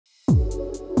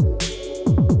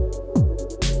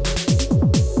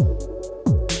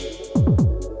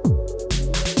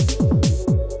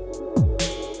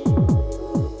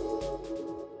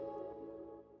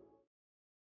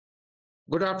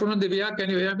Good afternoon, Divya. Can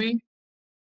you hear me?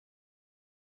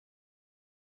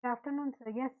 Good afternoon,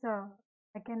 sir. Yes, sir.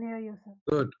 I can hear you, sir.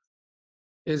 Good.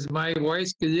 Is my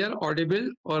voice clear,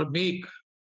 audible, or meek?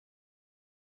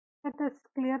 It is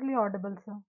clearly audible,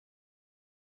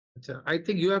 sir. I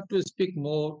think you have to speak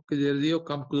more clearly or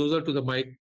come closer to the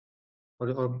mic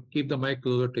or keep the mic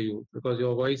closer to you because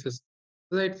your voice is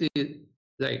slightly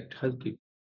light, healthy.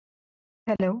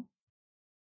 Hello.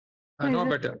 No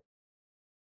better.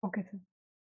 Okay, sir.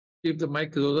 Keep the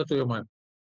mic closer to your mouth.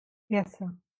 Yes,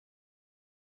 sir.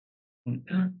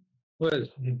 Well,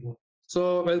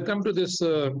 so welcome to this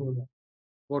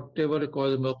whatever you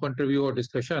call mock interview or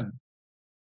discussion.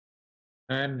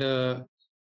 And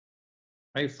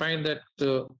I find that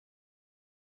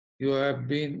you have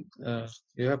been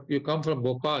you come from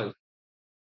Bhopal.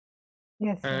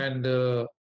 Yes, sir. And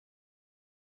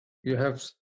you have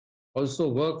also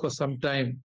worked for some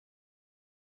time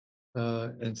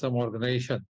in some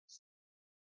organization.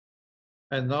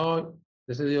 And now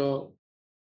this is your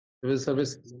civil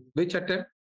service. Which attempt?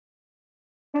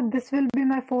 Sir, this will be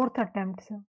my fourth attempt,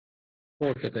 sir.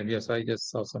 Fourth attempt, yes, I just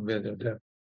saw somewhere there.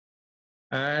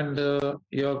 And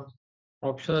your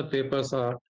optional papers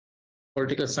are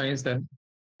political science and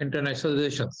international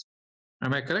relations.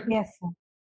 Am I correct? Yes, sir.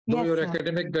 Though Yes, your sir.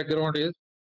 academic background is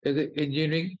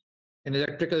engineering and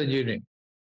electrical engineering.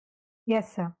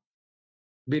 Yes, sir.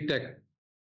 BTech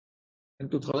in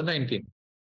 2019.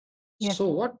 Yes. So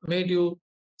what made you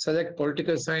select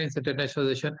political science international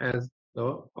relations as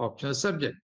your optional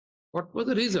subject? What was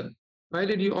the reason? Why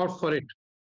did you opt for it?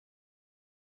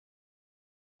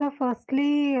 So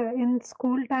firstly, in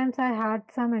school times, I had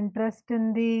some interest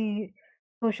in the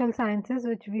social sciences,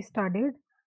 which we studied.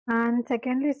 And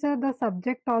secondly, sir, the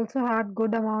subject also had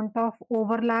good amount of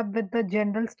overlap with the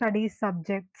general studies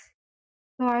subjects.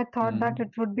 So I thought that it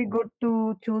would be good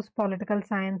to choose political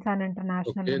science and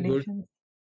international relations.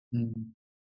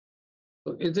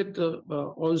 So is it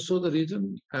also the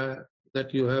reason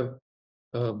that you have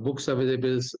books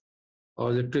available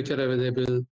or literature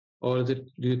available, or is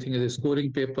it, do you think it is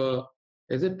scoring paper?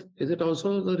 Is it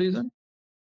also the reason?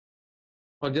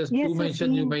 Or just Yes,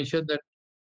 you mentioned that.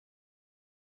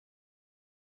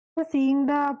 So seeing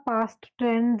the past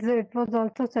trends, it was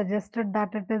also suggested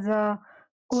that it is a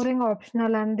scoring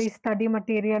optional and the study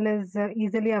material is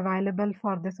easily available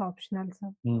for this optional,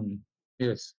 sir.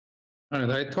 Yes,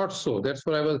 and I thought so. That's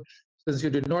what I was, since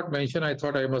you did not mention, I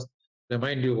thought I must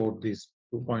remind you about these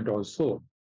 2 points also.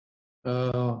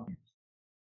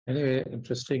 Anyway,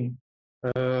 interesting.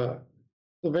 So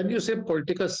when you say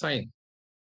political science,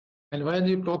 and when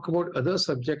you talk about other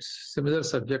subjects, similar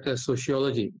subjects as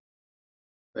sociology,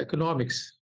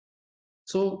 economics,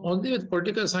 so only with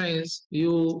political science,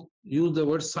 you use the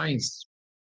word science.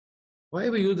 Why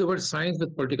we use the word science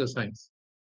with political science?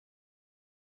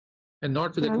 And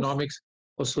not with economics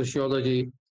or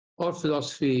sociology or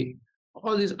philosophy,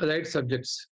 all these allied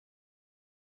subjects?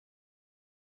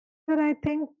 Sir, I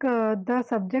think the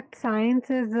subject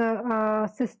science is a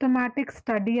systematic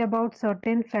study about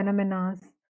certain phenomena.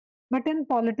 But in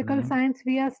political science,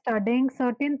 we are studying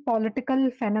certain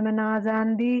political phenomena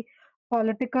and the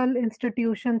political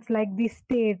institutions like the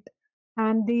state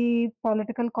and the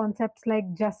political concepts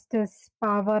like justice,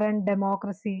 power, and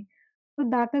democracy. So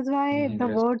that is why the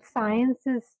word science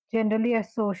is generally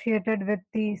associated with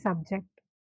the subject.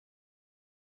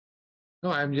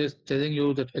 No, I'm just telling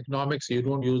you that economics, you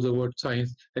don't use the word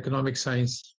science, economic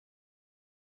science.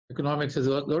 Economics is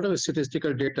a lot of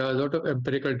statistical data, a lot of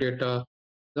empirical data,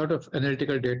 a lot of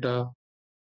analytical data,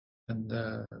 and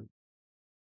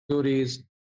theories.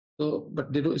 So,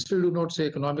 but they still do not say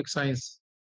economic science.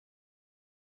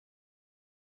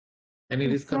 Any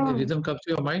reason comes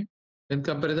to your mind in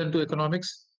comparison to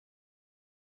economics?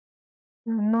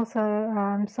 No, sir,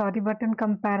 I'm sorry, but in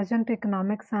comparison to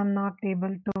economics, I'm not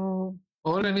able to.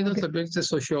 Or any other subjects, say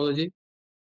sociology?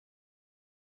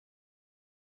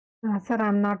 Sir,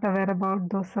 I'm not aware about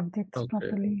those subjects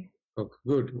properly. Okay,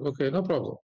 good. Okay, no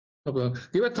problem. No problem.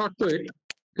 Give a thought to it.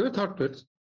 Give a thought to it.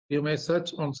 You may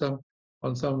search on some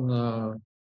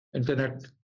internet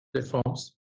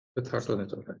platforms with thought on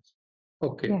it.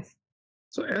 Okay. Yes.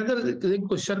 So another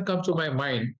question comes to my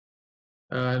mind,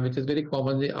 which is very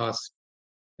commonly asked.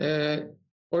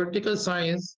 Political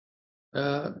science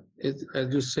is,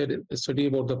 as you said, a study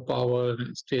about the power,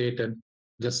 state, and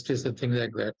justice and things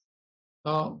like that.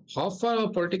 How far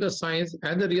political science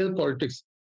and the real politics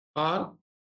are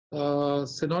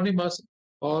synonymous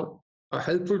or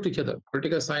helpful to each other?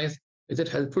 Political science, is it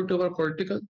helpful to our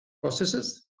political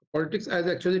processes? Politics as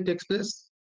actually takes place?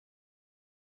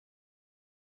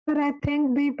 Sir, I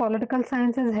think the political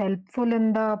science is helpful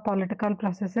in the political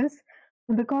processes.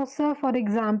 Because, for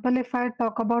example, if I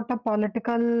talk about a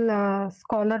political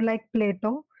scholar like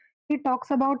Plato, he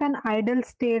talks about an ideal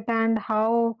state and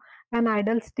how an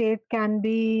ideal state can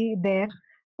be there.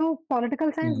 So,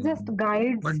 political science just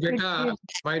guides But it. beta,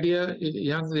 my dear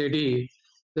young lady,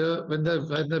 when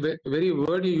the very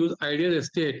word you use, ideal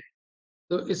state,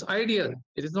 so it's ideal.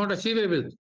 It is not achievable.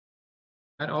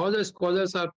 And all the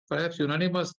scholars are perhaps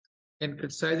unanimous in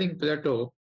criticizing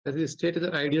Plato that his state is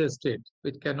an ideal state,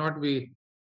 which cannot be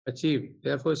achieved.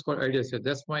 Therefore, it's called ideal state.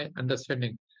 That's my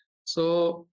understanding.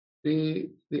 So the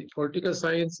political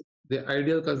science, the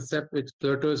ideal concept which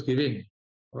Plato is giving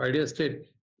of ideal state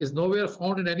is nowhere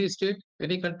found in any state,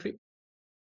 any country.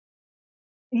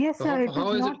 Yes, So sir, it how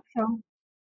is is not it? so.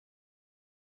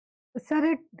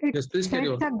 Sir, it Yes, please carry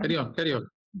sets on. a Carry on. Carry on.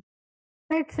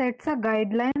 it sets a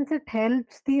guidelines. It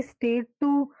helps the state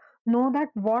to know that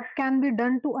what can be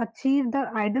done to achieve the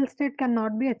ideal state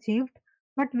cannot be achieved,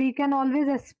 but we can always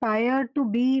aspire to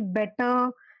be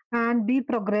better and be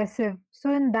progressive.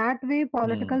 So in that way,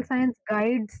 political Hmm. science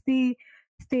guides the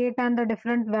state and the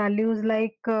different values.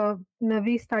 Like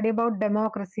we study about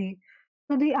democracy.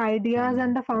 So the ideas Hmm.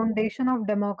 and the foundation of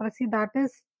democracy that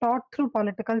is taught through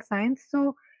political science.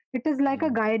 So it is like a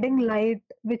Hmm. guiding light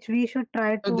which we should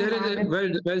try So to there is have a in.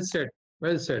 well said,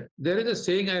 well said. There is a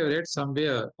saying I read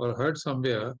somewhere or heard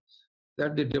somewhere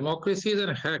that the democracy is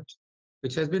an act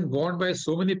which has been worn by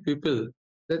so many people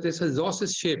that it has lost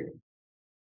its shape.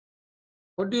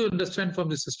 What do you understand from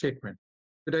this statement?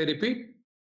 Should I repeat?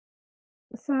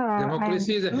 So I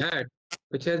Democracy is a understood. hat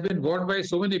which has been worn by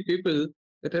so many people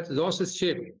that it has lost its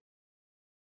shape.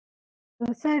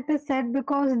 So it is said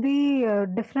because the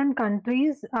different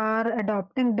countries are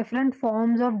adopting different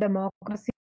forms of democracy,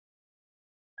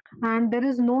 and there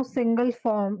is no single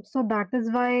form. So that is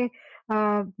why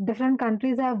different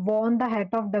countries have worn the hat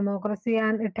of democracy,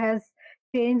 and it has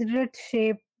changed its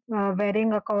shape,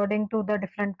 varying according to the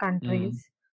different Hmm. countries.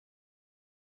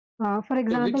 For So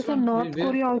example, which so one? North Where?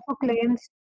 Korea also claims.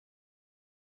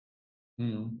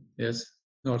 Yes,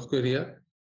 North Korea.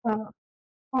 Uh,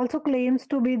 Also claims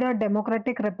to be the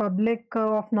Democratic Republic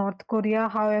of North Korea.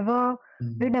 However,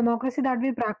 the Hmm. democracy that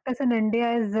we practice in India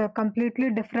is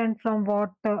completely different from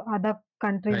what other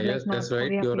countries like Yes, North that's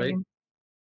right. Korea You're right. claim.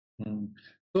 Hmm.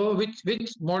 So which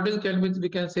model can we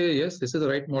can say yes, this is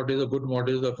the right model, a good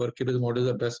model, the workable model,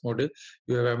 the best model.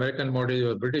 You have American model, you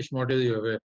have British model, you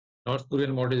have a North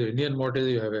Korean model, you have Indian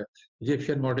model, you have a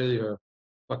Egyptian model, you have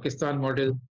Pakistan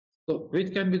model. So which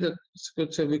can be the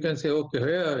so we can say okay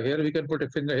here we can put a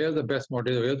finger here the best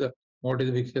model, here the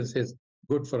model we can say is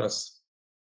good for us.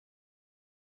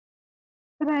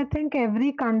 But I think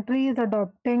every country is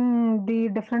adopting the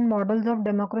different models of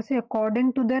democracy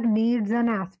according to their needs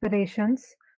and aspirations.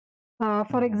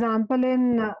 For Hmm. example, in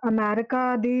America,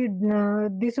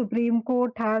 the Supreme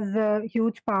Court has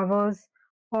huge powers,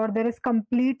 or there is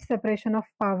complete separation of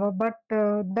power. But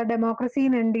the democracy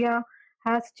in India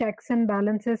has checks and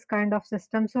balances kind of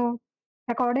system. So,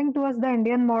 according to us, the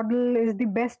Indian model is the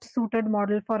best suited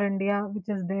model for India, which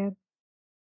is there.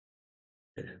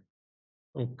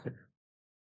 Okay.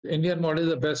 The Indian model is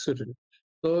the best suited.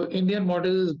 So Indian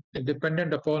model is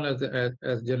dependent upon as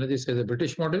generally says the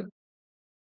British model.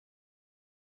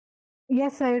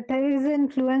 Yes, it is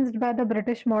influenced by the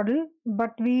British model,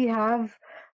 but we have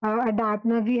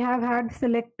we have had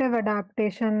selective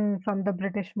adaptation from the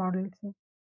British model. So.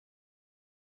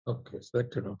 Okay,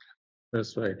 selected. Okay,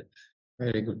 that's right.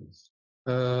 Very good.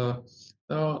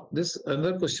 Now, this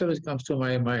another question which comes to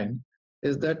my mind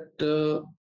is that the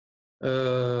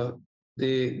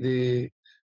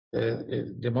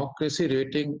democracy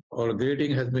rating or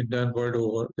grading has been done world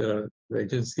over. There are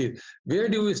agencies. Where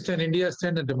do we stand? India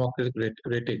stand in democratic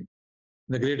rating,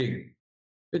 the grading.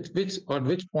 Which on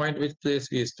which point, which place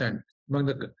we stand among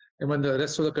the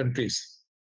rest of the countries?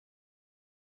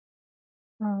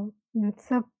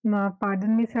 It's a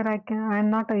pardon me, sir. I'm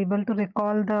not able to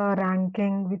recall the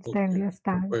ranking which the Okay, India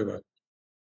stands.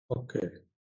 okay,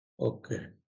 okay,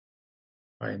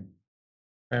 fine.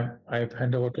 I've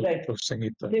hand over to Right. Professor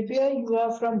Sangeeta. Divya, you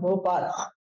are from Bhopal.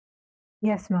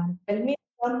 Yes, ma'am. Tell me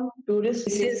some tourist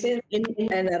places in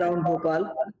and around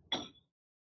Bhopal,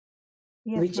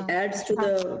 Yes, which ma'am. adds to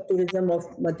the tourism of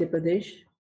Madhya Pradesh.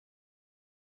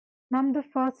 Ma'am, the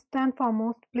first and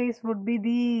foremost place would be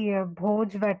the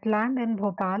Bhoj wetland in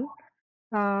Bhopal,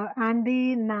 and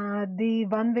the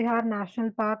Van Vihar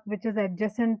National Park, which is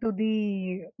adjacent to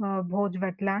the Bhoj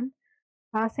wetland.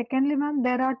 Secondly, ma'am,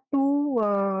 there are two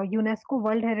UNESCO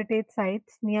World Heritage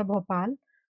Sites near Bhopal.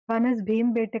 One is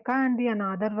Bhimbetka and the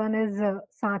another one is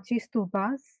Sanchi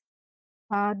Stupas.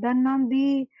 Then, ma'am,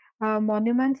 the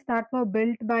monuments that were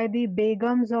built by the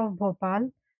Begums of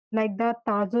Bhopal, like the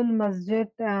Tajul Masjid,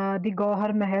 the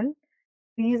Gauhar Mahal.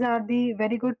 These are the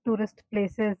very good tourist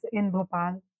places in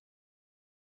Bhopal.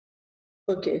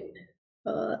 Okay.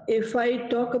 If I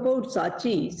talk about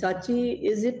Sachi,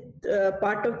 is it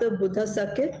part of the Buddha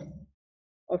circuit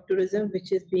of tourism,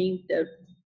 which is being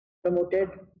promoted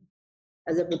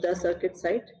as a Buddha circuit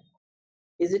site?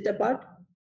 Is it a part?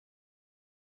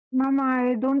 Ma'am,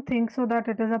 I don't think so that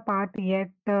it is a part yet.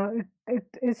 It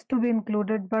is to be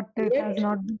included, but it has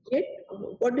not. Yet?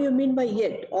 What do you mean by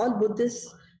yet? All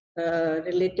Buddhist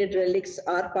related relics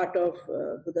are part of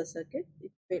Buddha circuit.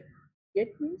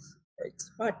 Yet means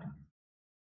it's part.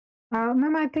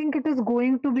 Ma'am, I think it is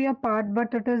going to be a part,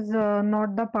 but it is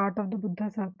not the part of the Buddha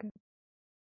circuit.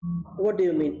 What do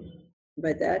you mean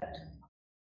by that?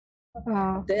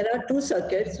 There are two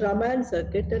circuits, Ramayana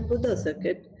circuit and Buddha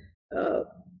circuit.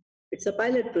 It's a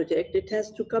pilot project. It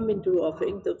has to come into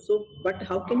offering. So, but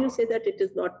how can you say that it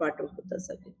is not part of Buddha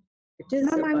circuit? It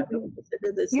is a part of Buddha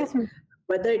circuit. Yes,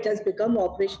 whether it has become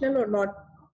operational or not,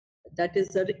 that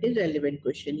is an irrelevant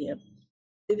question here.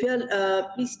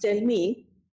 Divya, please tell me,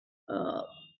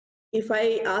 if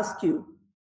I ask you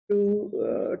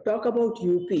to talk about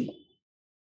UP,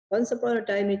 once upon a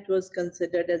time it was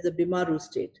considered as a Bimaru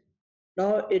state.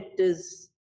 Now it is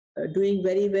doing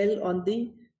very well on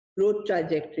the growth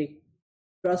trajectory,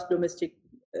 gross domestic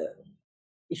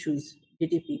issues,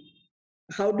 GDP.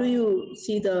 How do you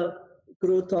see the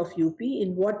growth of UP?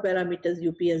 In what parameters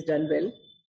UP has done well,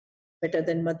 better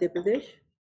than Madhya Pradesh?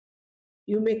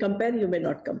 You may compare, you may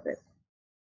not compare.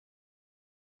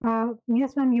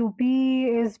 Yes, ma'am, UP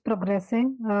is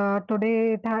progressing.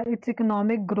 Today, its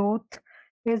economic growth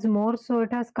is more, so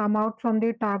it has come out from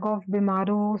the tag of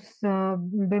Bimaru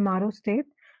state.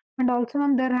 And also,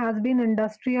 ma'am, there has been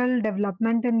industrial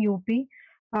development in UP.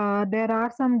 There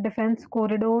are some defense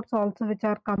corridors also which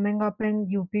are coming up in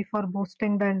UP for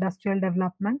boosting the industrial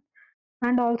development.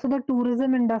 And also the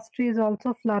tourism industry is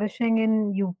also flourishing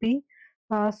in UP.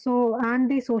 And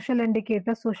the social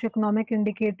indicators, socioeconomic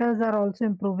indicators are also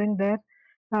improving there,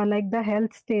 like the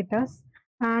health status.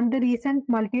 And the recent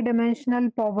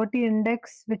multidimensional poverty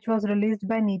index, which was released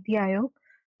by Niti Aayog,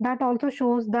 that also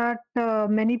shows that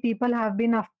many people have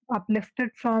been uplifted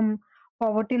from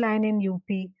poverty line in UP.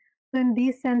 So in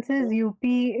these senses, UP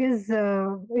is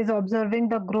observing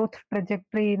the growth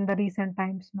trajectory in the recent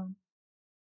times now.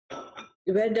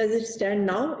 Where does it stand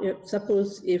now?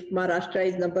 Suppose if Maharashtra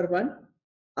is number one,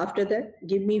 after that,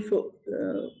 give me 2,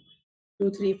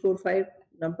 3, 4, 5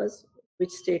 numbers.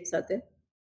 Which states are there?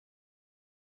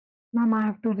 Ma'am, I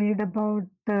have to read about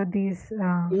these.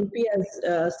 UP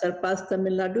has surpassed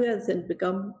Tamil Nadu and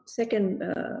become second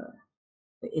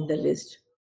in the list.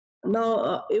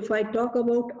 Now, if I talk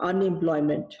about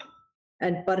unemployment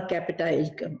and per capita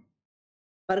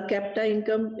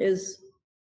income is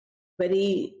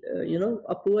very,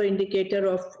 a poor indicator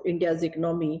of India's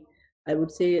economy. I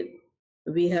would say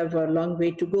we have a long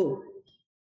way to go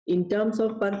in terms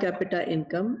of per capita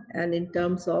income and in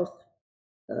terms of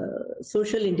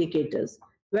social indicators.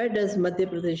 Where does Madhya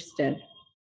Pradesh stand?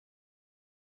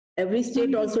 Every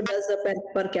state also does a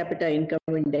per capita income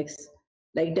index,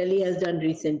 like Delhi has done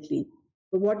recently.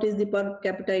 So what is the per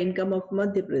capita income of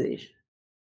Madhya Pradesh?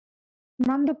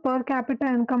 Ma'am, the per capita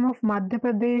income of Madhya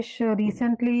Pradesh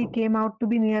recently came out to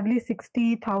be nearly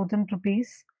 60,000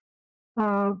 rupees.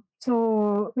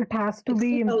 So it has to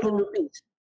be improved. Rupees.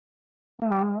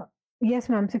 Yes,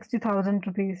 ma'am, 60,000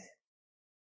 rupees.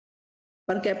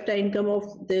 Per capita income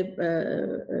of the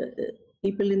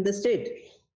people in the state?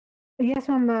 Yes,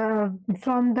 ma'am.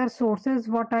 From the sources,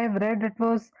 what I've read, it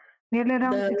was nearly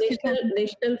around the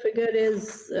national figure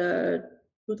is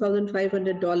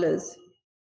 $2,500.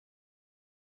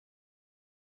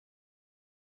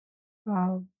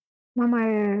 Ma'am, I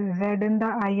read in the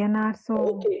INR,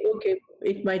 so... Okay,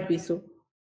 it might be so.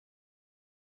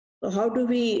 So how do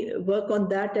we work on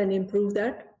that and improve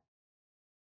that?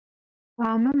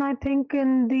 Ma'am, I think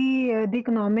in the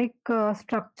economic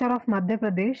structure of Madhya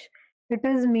Pradesh, it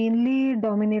is mainly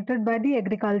dominated by the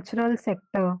agricultural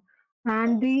sector,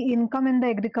 and the income in the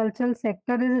agricultural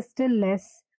sector is still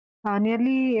less.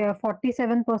 Nearly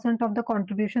 47% of the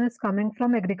contribution is coming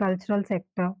from agricultural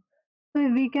sector. So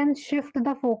we can shift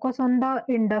the focus on the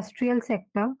industrial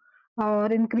sector or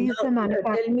increase the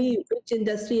manufacturing. Tell me which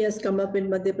industry has come up in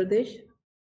Madhya Pradesh.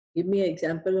 Give me an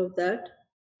example of that.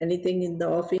 Anything in the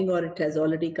offing or it has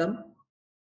already come?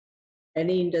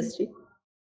 Any industry?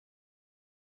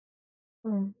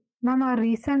 Ma'am, a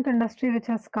recent industry which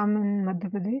has come in Madhya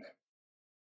Pradesh.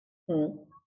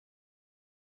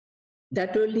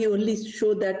 That will only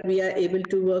show that we are able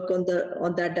to work on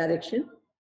that direction.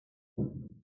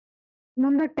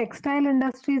 Ma'am, the textile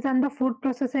industries and the food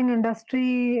processing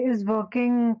industry is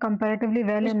working comparatively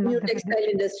well in Which new Madhya Pradesh. textile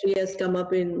industry has come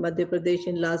up in Madhya Pradesh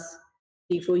in last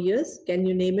 3-4 years? Can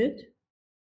you name it?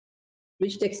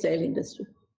 Which textile industry?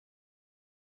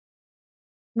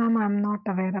 Ma'am, I'm not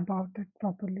aware about it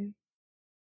properly.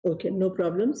 Okay, no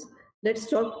problems. Let's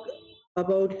talk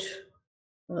about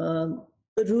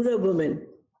rural women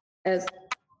as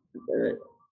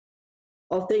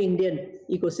of the Indian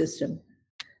ecosystem.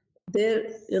 Their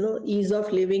ease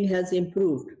of living has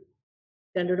improved.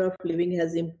 Standard of living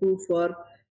has improved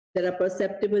there are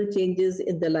perceptible changes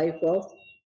in the life of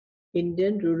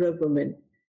Indian rural women.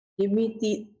 Give me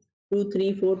the 2,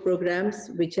 3, 4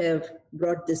 programs which have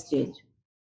brought this change.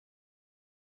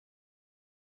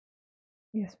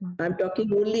 Yes, ma'am. I'm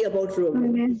talking only about rural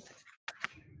women.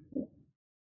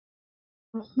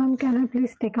 Ma'am, can I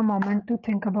please take a moment to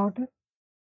think about it?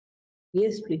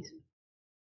 Yes, please.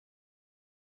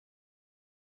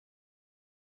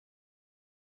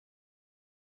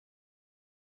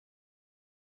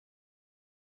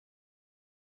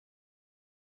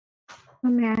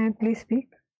 May I please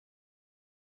speak?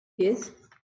 Yes.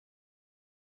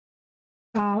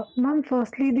 Ma'am,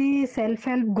 firstly, the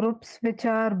self-help groups which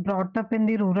are brought up in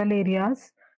the rural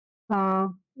areas,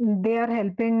 they are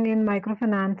helping in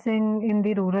microfinancing in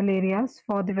the rural areas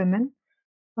for the women.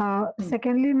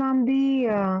 Secondly, ma'am, the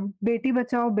Beti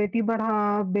Bachao, Beti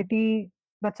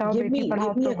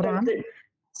Padhao program.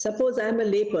 Suppose I'm a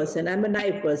lay person, I'm a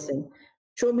naive person.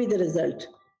 Show me the result.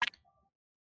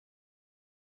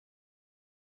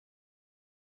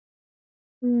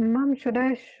 Ma'am, should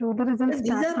I show the results?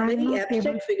 These are very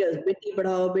abstract figures. Beti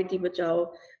Padhao, Beti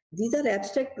Bachao. These are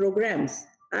abstract programs.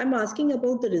 I'm asking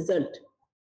about the result,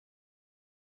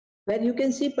 where you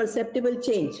can see perceptible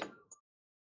change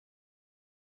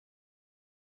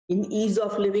in ease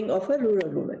of living of a rural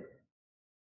woman.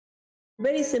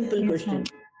 Very simple question.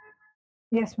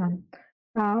 Yes, ma'am.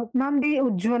 Ma'am, the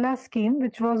Ujjwala scheme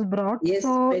which was brought. Yes,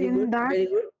 so very in good. That, very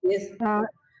good. Yes.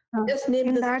 Just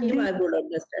name the scheme. I would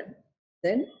understand.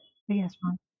 Then. Yes,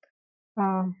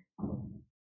 ma'am.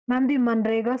 Ma'am, the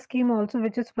Manrega scheme also,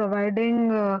 which is providing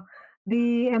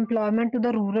the employment to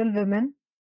the rural women.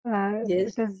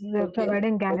 Yes. It is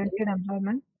providing guaranteed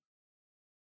employment.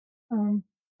 And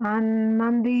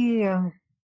ma'am, the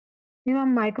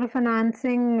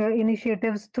microfinancing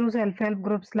initiatives through self-help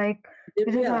groups like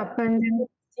which has happened.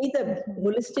 See the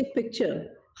holistic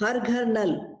picture. Har Ghar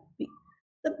Nal.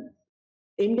 The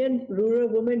Indian rural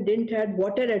women didn't have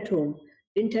water at home,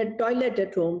 didn't have toilet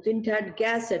at home, didn't have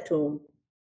gas at home.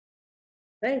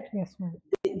 Right? Yes, ma'am.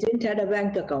 They didn't have a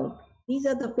bank account. These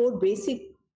are the 4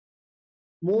 basic,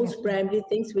 most primary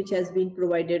things which has been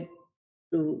provided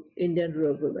to Indian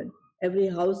rural women. Every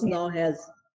house now has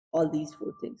all these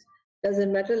 4 things.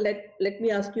 Doesn't matter. Let me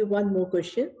ask you one more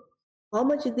question. How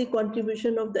much is the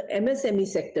contribution of the MSME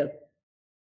sector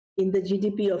in the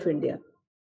GDP of India?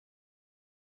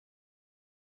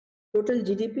 Total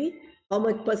GDP, how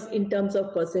much in terms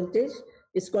of percentage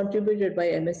is contributed by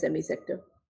MSME sector?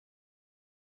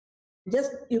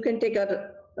 Just you can take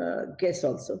a guess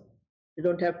also. You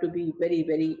don't have to be very,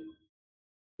 very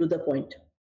to the point.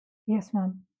 Yes,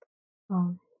 ma'am.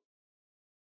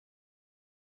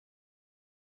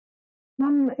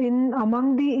 Ma'am,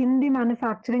 in the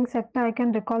manufacturing sector, I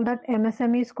can recall that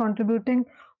MSME is contributing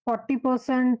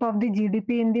 40% of the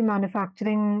GDP in the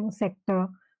manufacturing sector,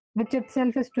 which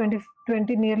itself is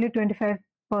nearly 25%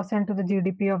 to the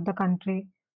GDP of the country.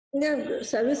 Yeah,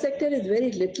 service sector is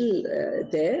very little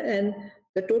there, and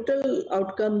the total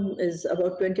outcome is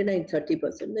about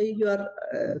 29-30%. You are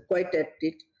quite at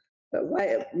it.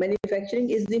 Why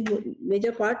manufacturing is the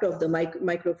major part of the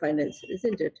microfinance,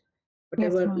 isn't it?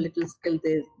 Whatever little skill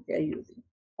they are using.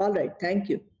 All right, thank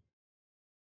you.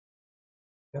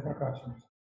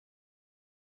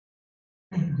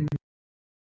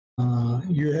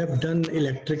 You have done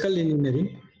electrical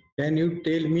engineering. Can you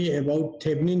tell me about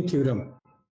Thevenin theorem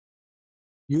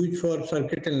used for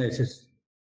circuit analysis?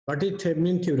 What is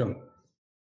Thevenin theorem?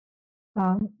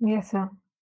 Yes, sir.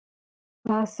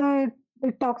 So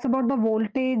it talks about the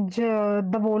voltage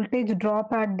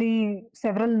drop at the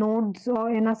several nodes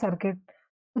in a circuit.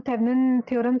 So Thevenin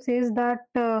theorem says that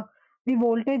the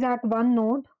voltage at one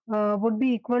node would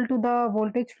be equal to the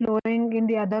voltage flowing in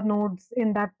the other nodes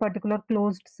in that particular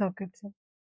closed circuit. Sir.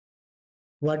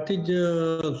 What is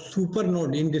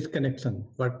supernode in this connection?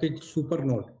 What is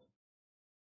supernode?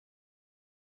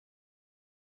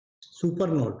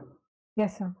 Supernode.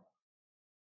 Yes, sir.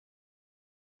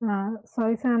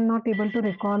 Sorry, sir, I'm not able to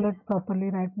recall it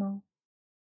properly right now.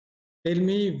 Tell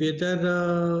me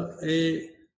whether a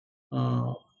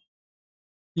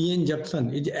PN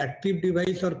junction is active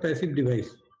device or passive device.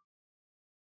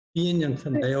 PN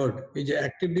junction diode is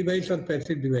active device or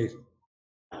passive device.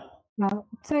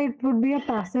 So it would be a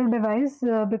passive device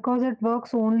because it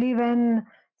works only when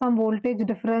some voltage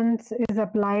difference is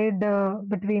applied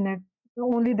between it.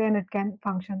 Only then it can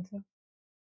function, sir.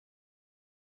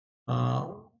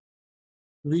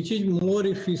 Which is more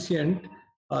efficient,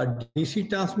 DC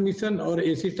transmission or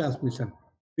AC transmission?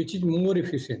 Which is more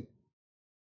efficient?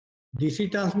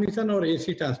 DC transmission or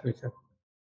AC transmission?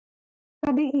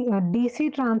 So the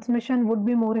DC transmission would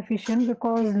be more efficient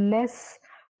because less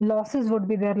losses would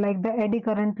be there, like the eddy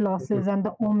current losses and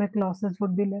the ohmic losses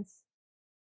would be less.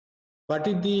 What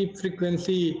is the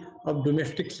frequency of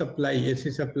domestic supply,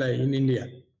 AC supply in India?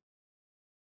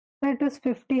 It is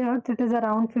 50 hertz. It is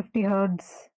around 50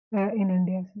 hertz in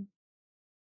India. Sir.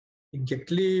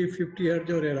 Exactly 50 hertz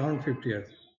or around 50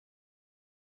 hertz?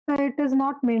 It is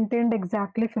not maintained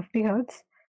exactly 50 hertz.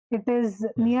 It is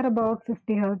near about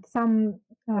 50 hertz. Some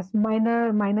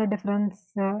minor difference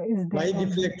is there. Why the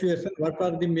fluctuation? What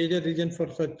are the major reasons for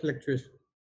such fluctuation?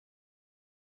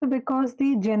 Because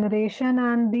the generation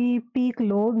and the peak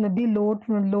load, the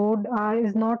load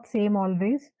is not same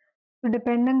always. So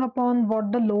depending upon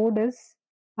what the load is,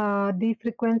 the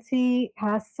frequency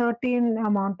has certain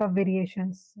amount of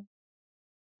variations.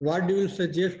 What do you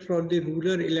suggest for the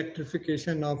rural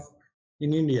electrification of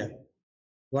in India?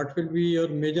 What will be your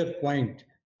major point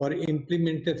for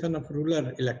implementation of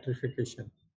rural electrification?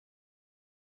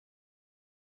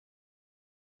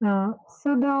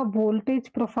 So the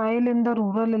voltage profile in the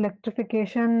rural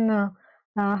electrification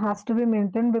has to be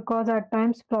maintained because at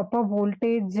times proper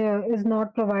voltage is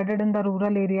not provided in the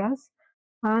rural areas.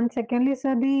 And secondly,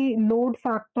 sir, the load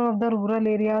factor of the rural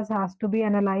areas has to be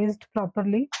analyzed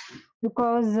properly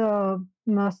because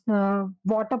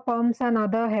water pumps and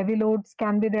other heavy loads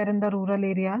can be there in the rural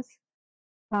areas.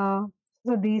 So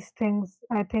these things,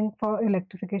 I think, for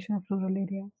electrification of rural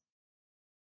areas.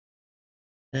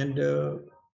 And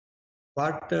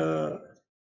what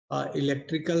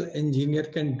electrical engineer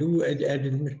can do as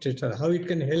administrator, how it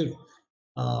can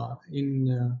help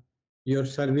in your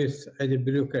service as a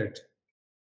bureaucrat,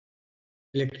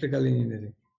 electrical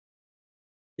engineering?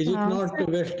 Is it not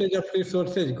wastage of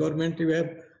resources? Government, you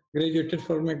have graduated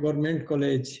from a government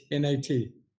college,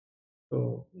 NIT.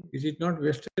 So is it not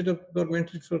wastage of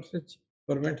government resources?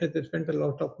 Government has spent a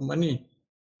lot of money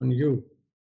on you.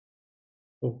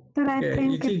 So,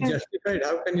 it is justified.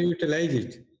 How can you utilize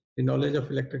it? The knowledge of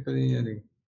electrical engineering.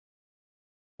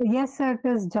 Yes, sir, it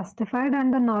is justified,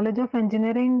 and the knowledge of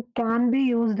engineering can be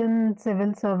used in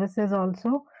civil services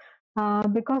also.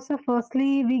 Because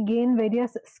firstly, we gain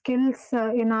various skills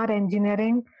in our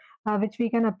engineering, which we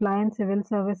can apply in civil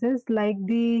services, like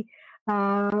the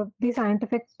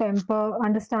scientific temper,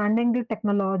 understanding the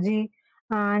technology,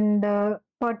 and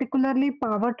particularly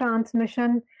power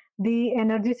transmission, the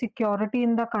energy security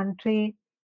in the country,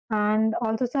 and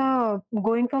also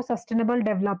going for sustainable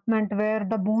development where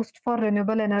the boost for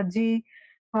renewable energy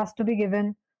has to be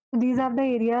given. So these are the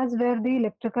areas where the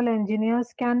electrical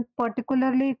engineers can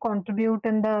particularly contribute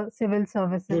in the civil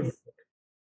services. Good.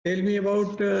 Tell me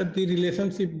about the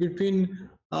relationship between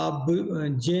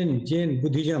Jain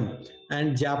Buddhism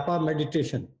and japa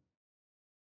meditation.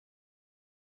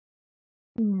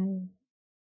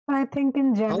 I think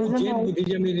in Jainism, how Jain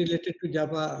Buddhism is related to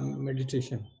japa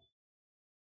meditation?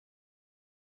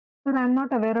 Sir, I'm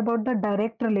not aware about the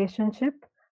direct relationship,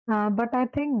 but I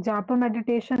think japa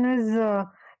meditation is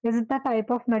the type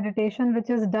of meditation which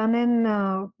is done in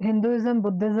Hinduism,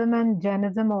 Buddhism, and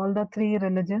Jainism, all the three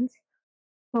religions.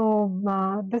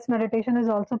 So this meditation is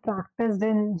also practiced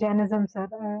in Jainism, sir.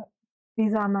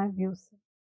 These are my views.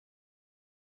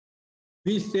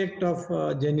 Which sect of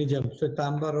Jainism,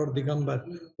 Shwetambar or Digambar,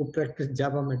 who practice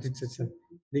japa meditation?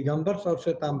 Digambars or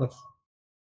Shwetambars?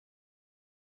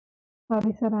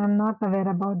 Sorry, sir, I'm not aware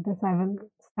about this. I will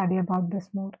study about this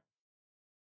more.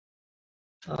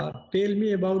 Tell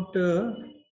me about the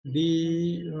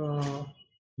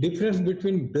difference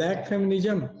between black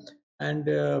feminism and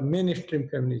mainstream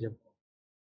feminism.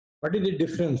 What is the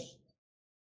difference?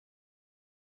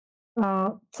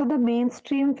 So the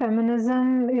mainstream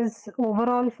feminism is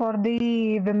overall for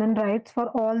the women rights, for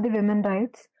all the women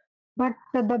rights. But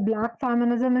the black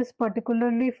feminism is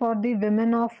particularly for the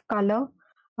women of color,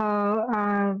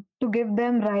 to give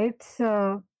them rights.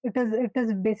 It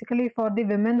is basically for the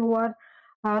women who are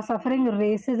suffering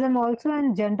racism also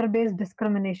and gender-based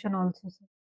discrimination also.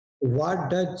 What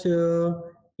does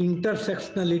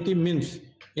intersectionality means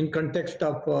in context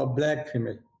of black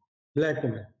women?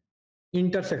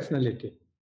 Intersectionality.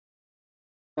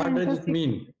 What does it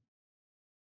mean?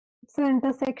 So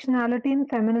intersectionality in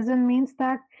feminism means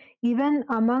that even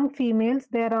among females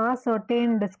there are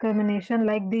certain discrimination,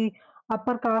 like the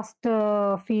upper caste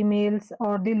females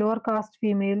or the lower caste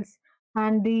females,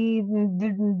 and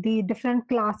the different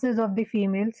classes of the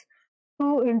females.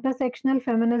 So intersectional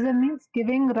feminism means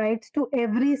giving rights to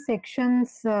every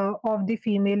sections of the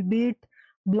female, be it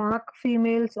black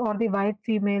females or the white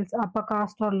females, upper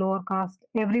caste or lower caste.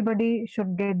 Everybody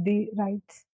should get the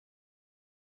rights.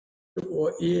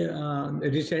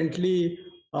 Recently,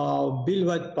 bill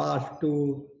was passed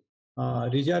to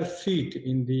reserve seat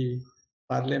in the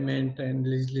Parliament and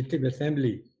Legislative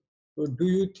Assembly. So, do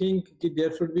you think that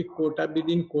there should be quota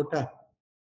within quota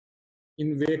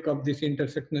in wake of this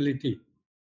intersectionality?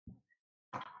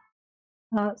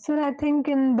 Sir, I think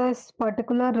in this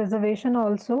particular reservation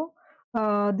also,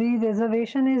 the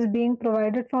reservation is being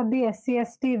provided for the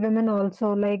SC/ST women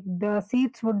also, like the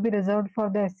seats would be reserved for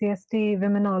the SC/ST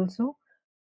women also.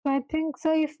 So I think,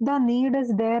 so if the need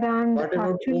is there and what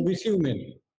about actually, OBC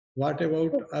women? What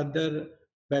about other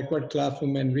backward class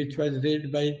women, which was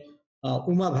raised by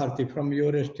Uma Bharti from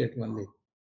your state only?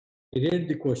 He read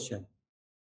the question.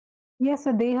 Yes,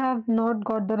 so they have not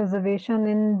got the reservation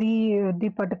in the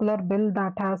particular bill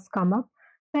that has come up.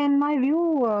 So in my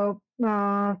view,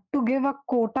 to give a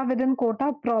quota within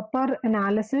quota, proper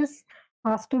analysis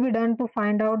has to be done to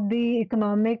find out the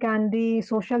economic and the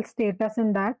social status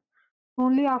in that.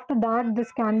 Only after that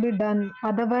this can be done.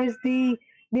 Otherwise, the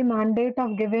mandate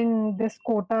of giving this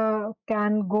quota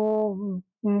can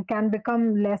can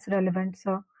become less relevant,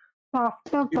 sir. So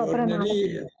after proper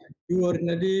analysis. You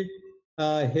ordinarily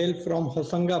hail from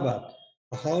Hosangabad.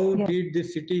 How Yes. did the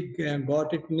city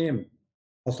got its name,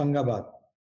 Hosangabad?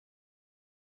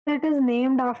 It is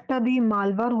named after the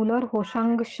Malwa ruler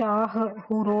Hoshang Shah,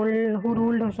 who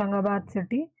ruled Hoshangabad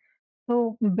city.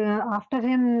 So after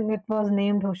him, it was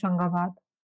named Hoshangabad.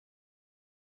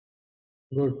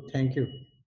 Good, thank you.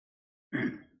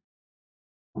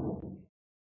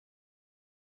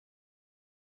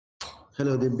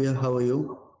 Hello, Divya. How are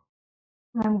you?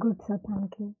 I'm good, sir.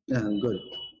 Thank you. Yeah, I'm good.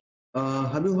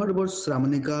 Have you heard about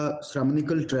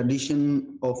Shramanical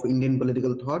tradition of Indian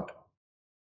political thought?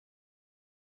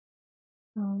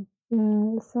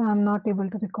 So I'm not able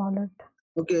to recall it.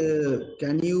 Okay,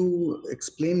 can you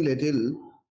explain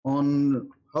little on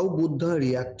how Buddha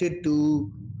reacted to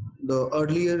the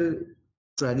earlier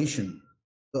tradition,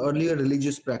 the earlier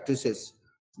religious practices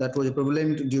that was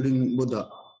prevalent during Buddha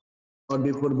or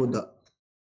before Buddha?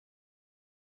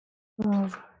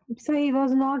 So he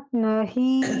was not,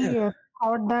 he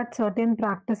thought that certain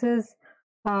practices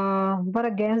were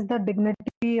against the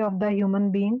dignity of the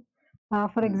human being.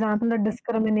 For example, the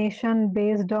discrimination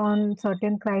based on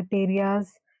certain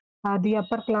criterias, the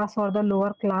upper class or the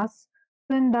lower class.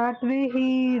 So in that way,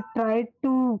 he tried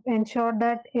to ensure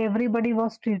that everybody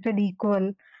was treated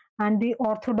equal, and the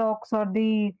orthodox or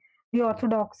the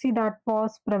orthodoxy that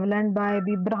was prevalent by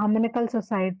the Brahminical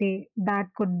society,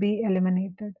 that could be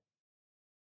eliminated.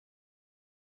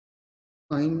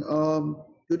 Fine.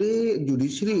 Today,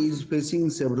 judiciary is facing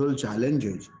several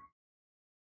challenges,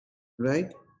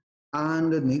 right?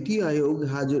 And Niti Aayog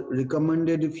has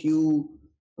recommended a few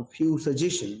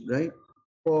suggestions, right,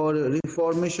 for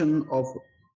reformation of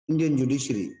Indian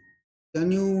judiciary.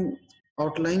 Can you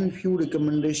outline few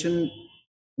recommendations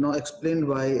now explained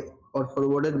by or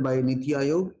forwarded by Niti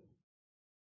Aayog?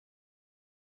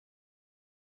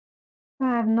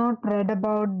 I have not read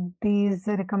about these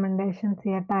recommendations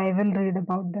yet. I will read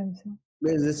about them soon.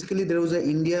 Basically, there was an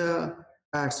India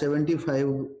at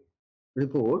 75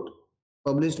 report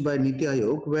published by Niti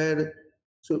Aayog, where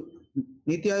so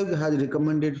Niti Aayog has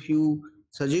recommended few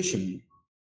suggestions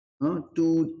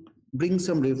to bring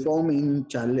some reform in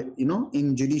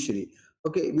in judiciary.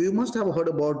 Okay, we must have heard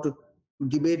about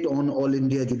debate on All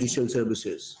India Judicial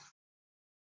Services.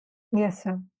 Yes,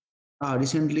 sir.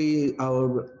 Recently,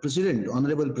 our president,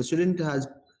 honorable president, has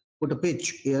put a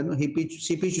pitch. He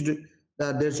pitched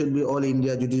that there should be All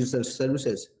India Judicial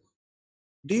Services.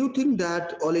 Do you think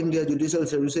that All India Judicial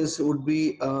Services would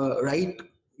be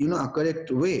a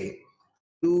correct way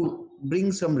to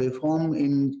bring some reform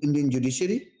in Indian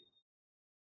judiciary?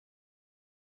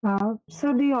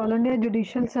 So the All India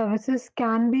Judicial Services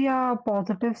can be a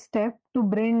positive step to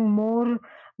bring more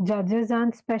judges,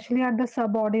 and especially at the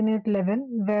subordinate level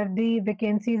where the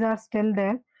vacancies are still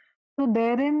there. So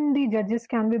therein the judges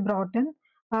can be brought in.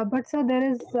 But sir, there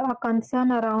is a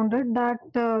concern around it that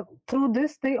through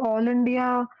this, the All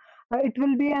India, it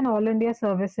will be an All India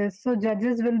services. So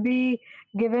judges will be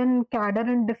given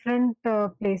cadre in different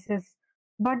places.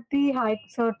 But the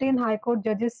certain High Court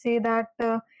judges say that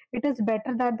it is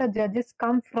better that the judges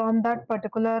come from that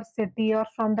particular city or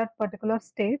from that particular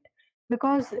state,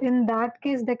 because in that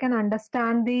case they can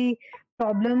understand the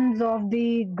problems of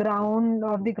the ground,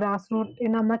 of the grassroots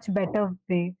in a much better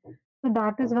way. So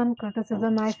that is one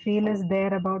criticism I feel is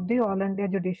there about the All India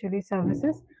Judiciary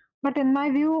Services. But in my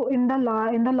view, in the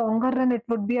longer run, it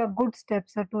would be a good step,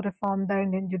 sir, to reform the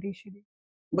Indian judiciary.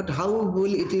 But how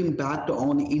will it impact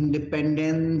on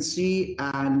independency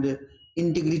and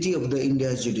integrity of the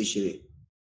India's judiciary?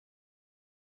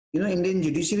 You know, Indian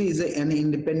judiciary is an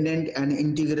independent and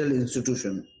integral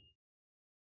institution.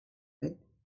 Right?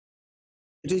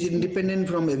 It is independent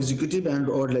from executive and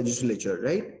or legislature,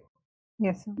 right?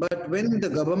 Yes, sir. But when the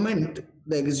government,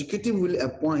 the executive will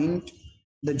appoint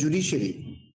the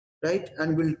judiciary, right,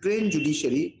 and will train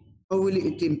judiciary, how will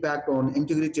it impact on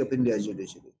integrity of India's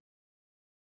judiciary?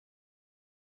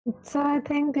 So I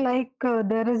think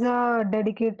there is a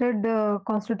dedicated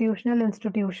constitutional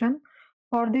institution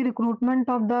for the recruitment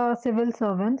of the civil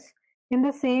servants. In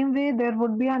the same way, there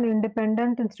would be an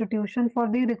independent institution for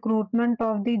the recruitment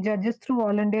of the judges through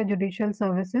All India Judicial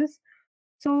Services.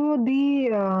 So the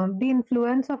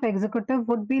influence of executive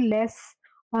would be less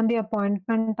on the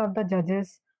appointment of the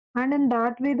judges, and in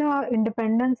that way, the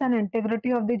independence and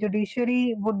integrity of the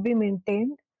judiciary would be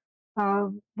maintained.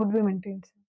 Would be maintained.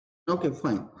 Okay,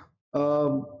 fine.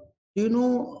 Do you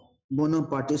know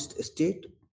Bonapartist state?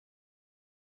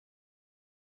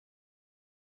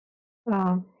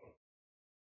 Have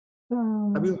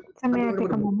you, so may I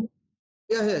take a moment?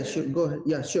 Yeah, sure. Go ahead.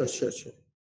 Yeah, sure. So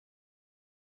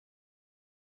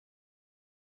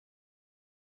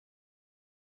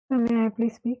may I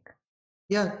please speak?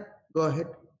 Yeah, go ahead.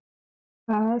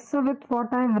 So with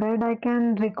what I've read, I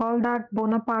can recall that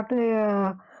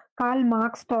Karl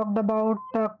Marx talked about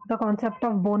the concept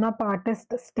of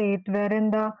Bonapartist state,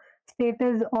 wherein the state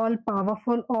is all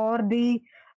powerful, or the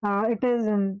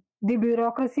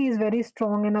bureaucracy is very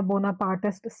strong in a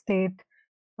Bonapartist state.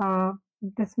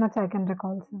 This much I can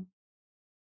recall, sir.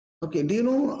 Okay, do you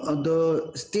know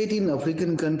the state in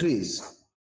African countries?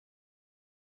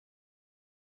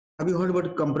 Have you heard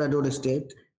about Comprador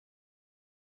state?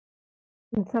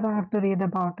 Sir, I have to read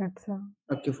about it, sir.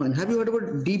 Okay, fine. Have you heard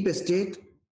about deep state?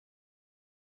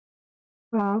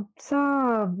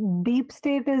 So deep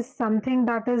state is something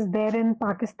that is there in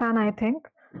Pakistan, I think.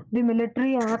 The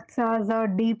military acts as a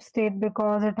deep state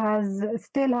because it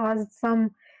still has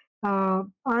some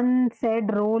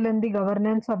unsaid role in the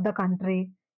governance of the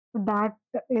country. So that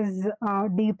is a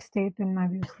deep state in my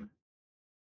view.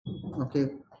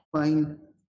 Okay, fine.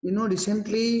 You know,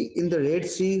 recently in the Red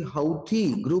Sea,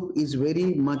 Houthi group is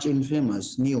very much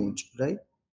infamous news, right?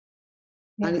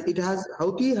 Yes. And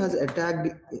Houthi has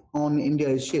attacked on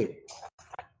India's ship.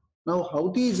 Now,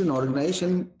 Houthi is an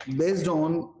organization based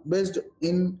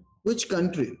in which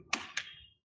country?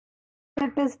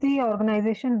 It is the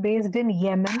organization based in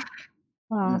Yemen.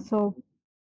 So,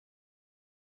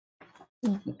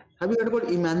 have you heard about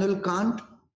Immanuel Kant?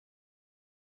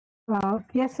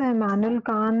 Yes, Immanuel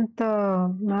Kant.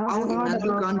 How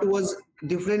Immanuel Kant was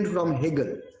different from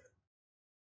Hegel?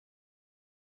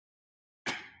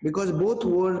 Because both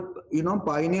were,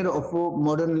 pioneer of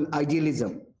modern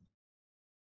idealism,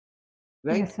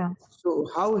 right? Yes, sir. So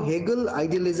how Hegel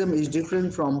idealism is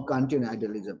different from Kantian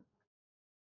idealism?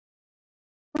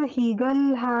 So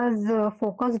Hegel has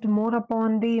focused more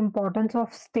upon the importance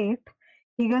of state.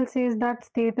 Hegel says that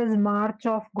state is march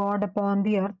of God upon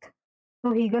the earth.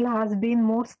 So Hegel has been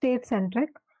more state-centric,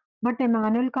 but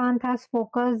Immanuel Kant has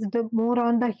focused more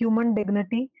on the human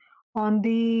dignity, on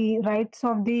the rights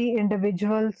of the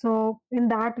individual. So in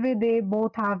that way, they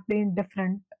both have been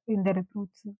different in their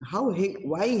approach.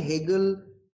 Why Hegel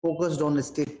focused on the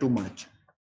state too much?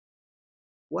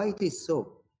 Why it is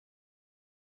so?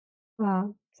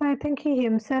 So I think he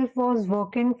himself was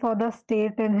working for the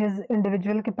state in his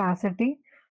individual capacity.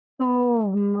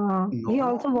 So he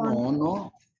also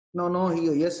wanted. No.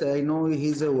 Yes, I know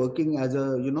he's working as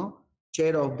a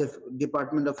chair of the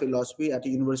Department of Philosophy at the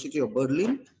University of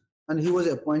Berlin, and he was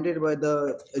appointed by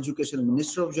the Education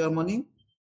Minister of Germany.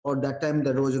 Or that time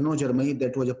there was no Germany,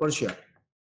 that was a Persia,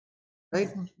 right?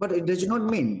 But it does not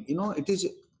mean it is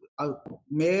a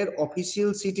mere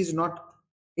official seat is not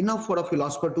enough for a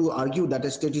philosopher to argue that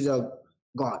a state is a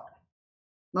god.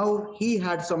 Now he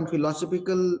had some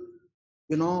philosophical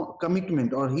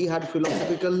commitment, or he had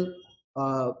philosophical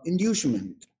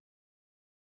inducement.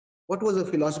 What was the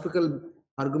philosophical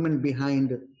argument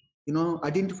behind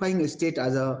identifying a state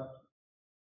as a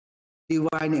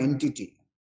divine entity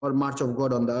or march of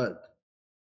God on the earth?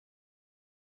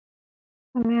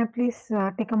 May I please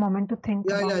take a moment to think?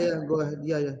 Yeah. Go ahead.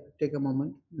 Yeah. Take a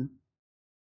moment.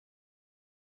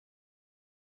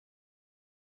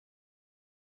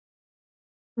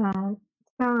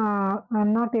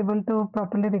 I'm not able to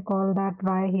properly recall that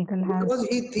why Hegel has. Because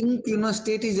he thinks,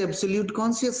 state is absolute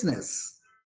consciousness.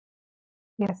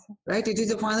 Yes. Right? It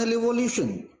is a final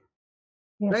evolution.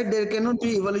 Yes. Right? There cannot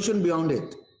be evolution beyond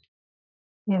it.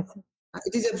 Yes.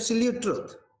 It is absolute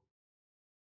truth.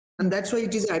 And that's why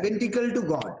it is identical to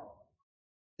God.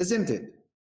 Isn't it?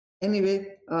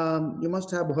 Anyway, you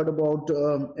must have heard about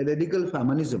radical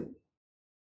feminism.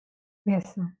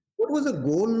 Yes, sir. What was the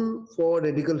goal for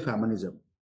radical feminism?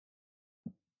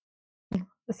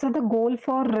 So the goal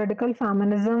for radical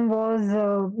feminism was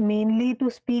mainly to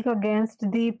speak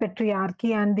against the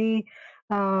patriarchy and the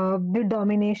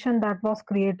domination that was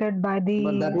created by the.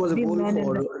 But that was a goal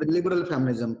for liberal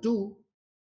feminism too.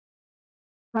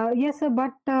 Yes, sir,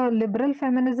 but liberal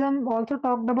feminism also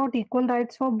talked about equal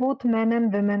rights for both men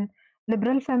and women.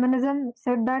 Liberal feminism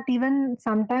said that even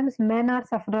sometimes men are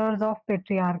sufferers of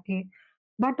patriarchy.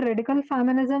 But radical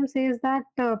feminism says that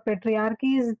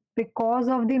patriarchy is because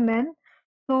of the men.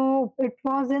 So it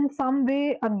was in some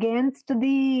way against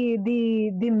the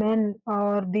men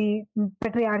or the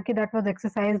patriarchy that was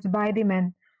exercised by the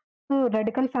men. So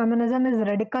radical feminism is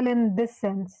radical in this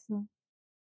sense.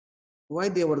 Why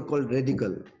they were called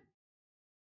radical?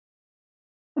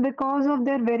 Because of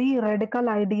their very radical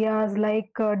ideas,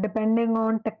 like depending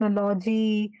on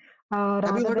technology.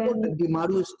 Have you heard about the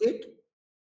Demaru state?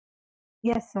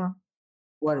 Yes, sir.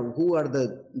 Who are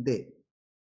they?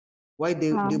 Why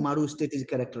Demaru state is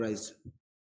characterized?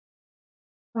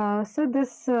 So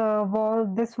this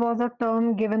was a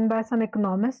term given by some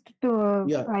economist to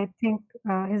I think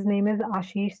his name is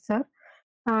Ashish, sir,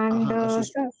 and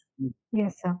sir,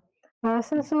 yes, sir.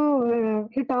 So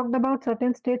he talked about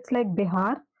certain states like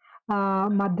Bihar,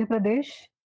 Madhya Pradesh.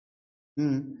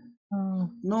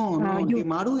 No,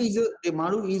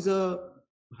 Demaru is a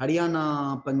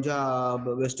Haryana, Punjab,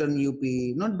 Western UP,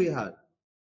 not Bihar,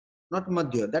 not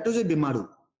Madhya. That was a Demaru.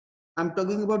 I'm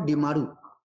talking about Demaru,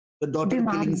 the daughter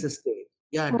killing state.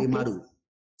 Yeah, okay. Demaru.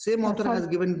 Same author has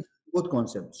given both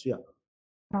concepts. Yeah.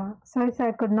 Sorry, sir,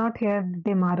 I could not hear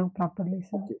Demaru properly,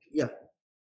 sir. Okay. Yeah.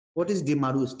 What is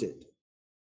Demaru state?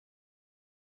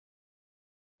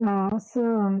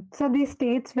 So the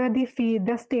states where the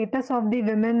status of the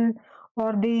women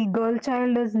or the girl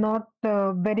child is not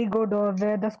very good, or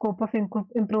where the scope of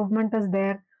improvement is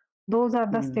there, those are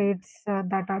the states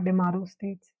that are Demaru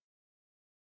states.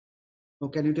 So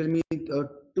can you tell me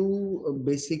two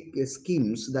basic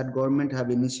schemes that government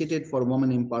have initiated for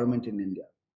women empowerment in India?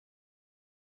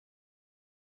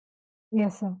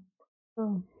 Yes, sir.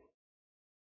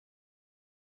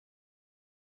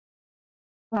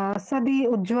 So the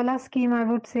Ujjwala scheme, I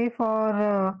would say,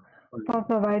 for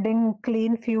providing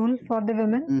clean fuel for the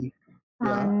women,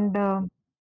 and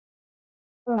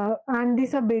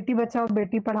these are Beti Bachao,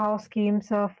 Beti Padhao schemes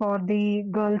for the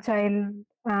girl child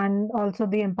and also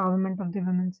the empowerment of the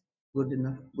women. Good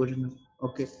enough. Good enough.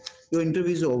 Okay, your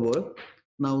interview is over.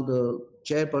 Now the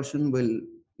chairperson will,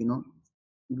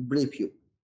 brief you.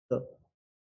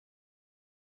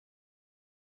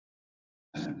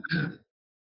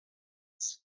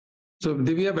 So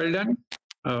Divya, well done.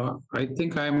 I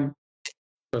think I'm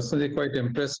personally quite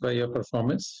impressed by your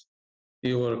performance.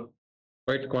 You were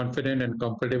quite confident and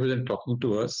comfortable in talking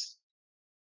to us.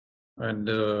 And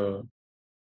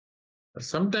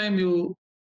sometimes you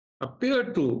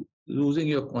appeared to losing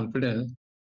your confidence.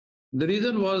 The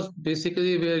reason was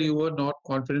basically where you were not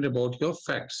confident about your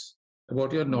facts,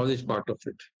 about your knowledge part of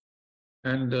it.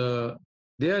 And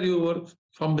there you were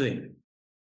fumbling.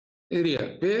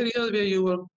 Areas where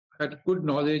you had good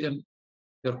knowledge and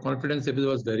your confidence level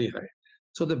was very high.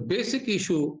 So the basic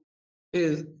issue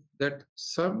is that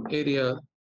some area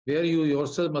where you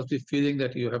yourself must be feeling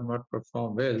that you have not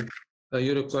performed well,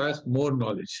 you require more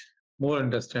knowledge, more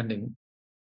understanding.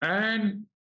 And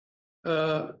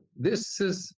this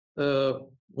is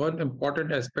one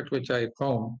important aspect which I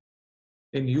found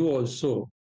in you also,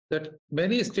 that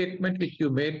many statements which you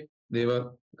made, they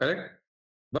were correct,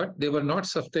 but they were not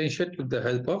substantiated with the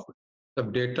help of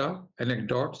some data,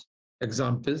 anecdotes,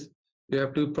 examples. You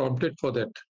have to be prompted for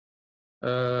that.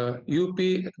 UP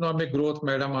economic growth,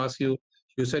 madam asked you,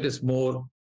 you said it's more,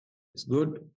 it's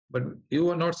good, but you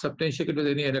are not substantiated with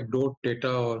any anecdote,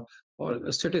 data, or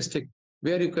a statistic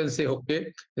where you can say,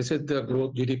 okay, this is the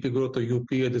growth, GDP growth of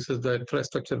UP, or this is the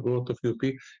infrastructure growth of UP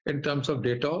in terms of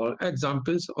data or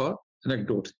examples or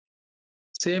anecdotes.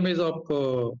 Same as of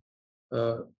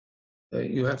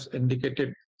you have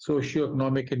indicated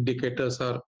socio-economic indicators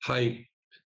are high.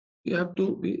 You have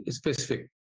to be specific.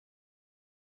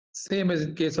 Same as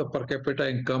in case of per capita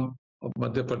income of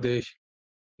Madhya Pradesh,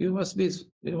 you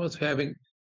must having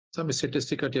some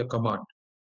statistic at your command.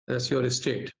 That's your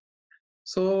state.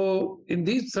 So in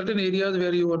these certain areas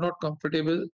where you are not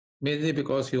comfortable, mainly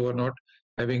because you are not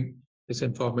having this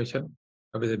information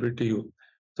available to you.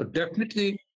 So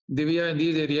definitely, Divya, in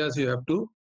these areas, you have to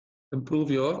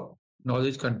improve your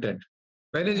knowledge content.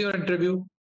 When is your interview?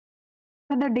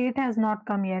 So the date has not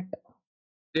come yet.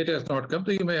 Date has not come,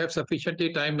 so you may have sufficient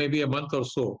time, maybe a month or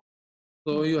so.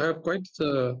 So you have quite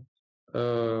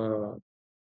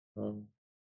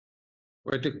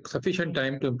sufficient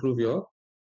time to improve your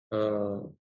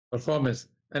performance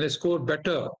and score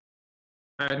better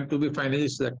and to be finally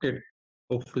selected,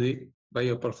 hopefully, by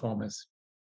your performance.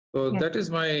 So that is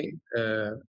my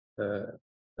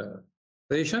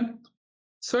suggestion.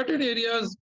 Certain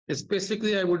areas,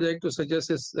 specifically, I would like to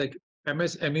suggest is like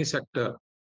MSME sector,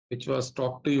 which was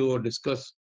talked to you or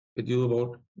discussed with you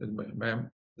about, ma'am,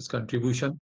 this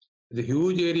contribution. It's a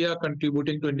huge area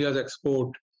contributing to India's export,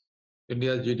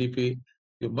 India's GDP.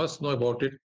 You must know about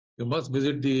it. You must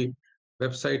visit the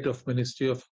website of Ministry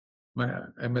of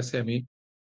MSME.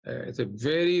 It's a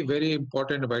very, very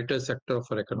important vital sector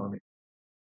for economy.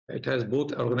 It has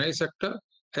both organized sector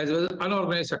as well as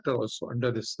unorganized sector also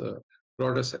under this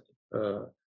broader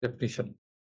definition.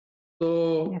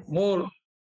 So more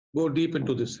go deep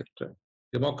into this sector.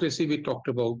 Democracy we talked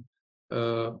about.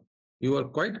 You are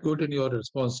quite good in your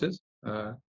responses,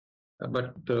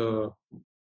 but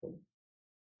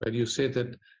when you say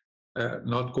that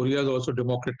North Korea is also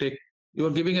democratic, you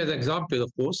are giving as an example,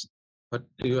 of course, but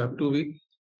you have to be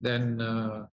then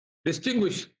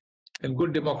distinguish in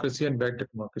good democracy and bad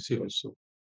democracy also.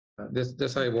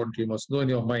 This I want you must know in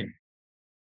your mind.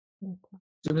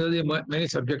 Similarly, many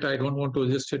subjects I don't want to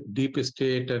list it, deep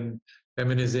state and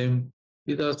feminism.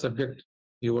 These are subjects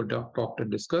you would have talked and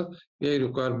discussed. They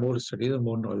require more studies and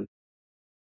more knowledge.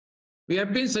 We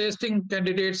have been suggesting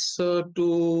candidates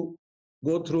to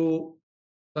go through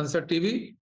Sunset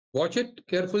TV, watch it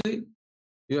carefully.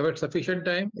 You have had sufficient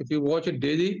time. If you watch it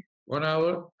daily, 1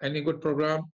 hour, any good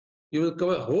program, you will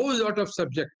cover a whole lot of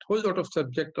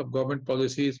subject of government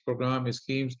policies, program,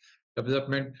 schemes,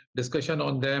 development, discussion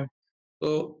on them.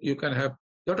 So you can have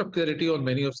a lot of clarity on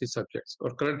many of these subjects,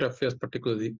 or current affairs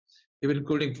particularly, even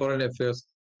including foreign affairs,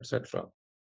 etc.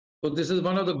 So this is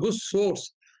one of the good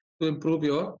source to improve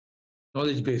your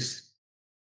knowledge base.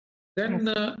 Then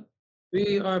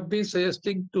we have been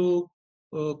suggesting to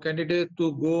candidates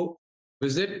to go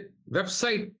visit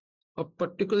website of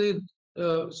particularly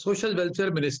social welfare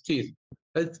ministries,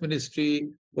 health ministry,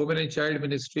 women and child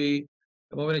ministry,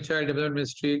 women and child development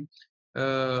ministry,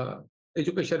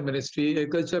 education ministry,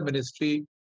 agriculture ministry,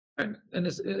 and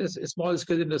a small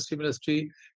scale industry ministry.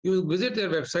 You will visit their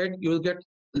website, you will get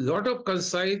a lot of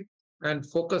concise and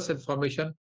focused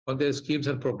information on their schemes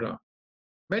and programs.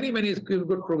 Many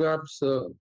good programs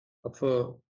of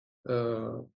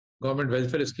government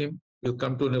welfare scheme, you'll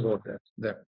come to know about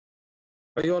that.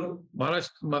 Your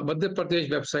Madhya Pradesh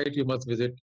website, you must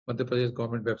visit Madhya Pradesh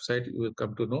government website, you will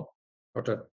come to know what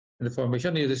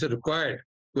information is required.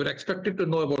 You are expected to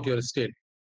know about your state.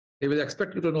 They will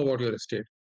expect you to know about your state.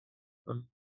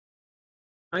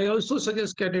 I also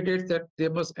suggest candidates that they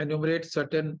must enumerate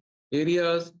certain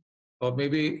areas, or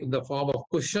maybe in the form of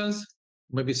questions,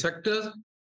 maybe sectors,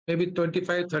 maybe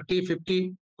 25, 30,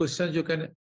 50 questions you can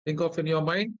think of in your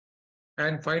mind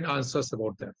and find answers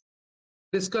about them.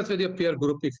 Discuss with your peer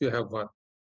group if you have one.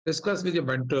 Discuss with your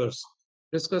mentors.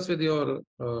 Discuss with your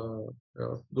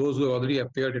those who already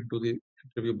appeared into the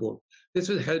interview board. This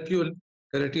will help you in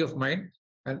clarity of mind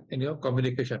and in your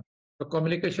communication. The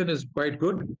communication is quite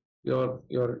good. Your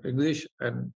English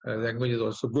and language is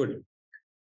also good.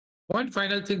 One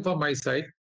final thing from my side,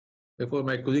 before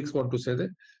my colleagues want to say that,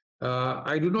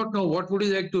 I do not know what would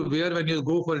you like to wear when you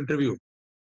go for interview.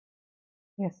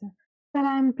 Yes, sir. Sir,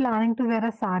 I'm planning to wear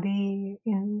a sari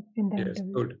in the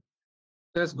interview. Good.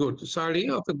 That's good. Sari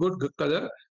of a good color.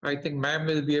 I think ma'am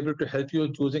will be able to help you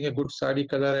choosing a good sari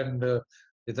color and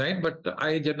design. But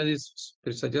I generally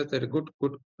suggest that a good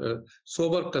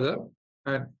sober color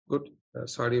and good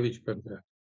sari which you can wear.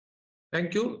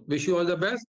 Thank you. Wish you all the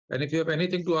best. And if you have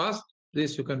anything to ask,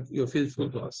 please you feel free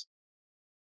to ask.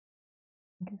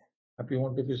 If you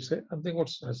want to say something,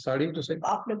 what's sari to say?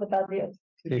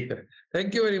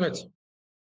 Thank you very much.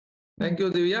 Thank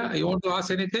you, Divya. You want to ask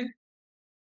anything?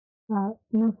 No,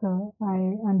 sir.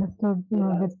 I understood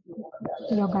with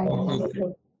your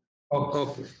guidance.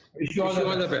 Okay. Wish you all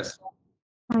the best.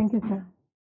 Thank you, sir.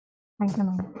 Thank you,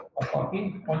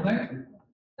 ma'am. Online?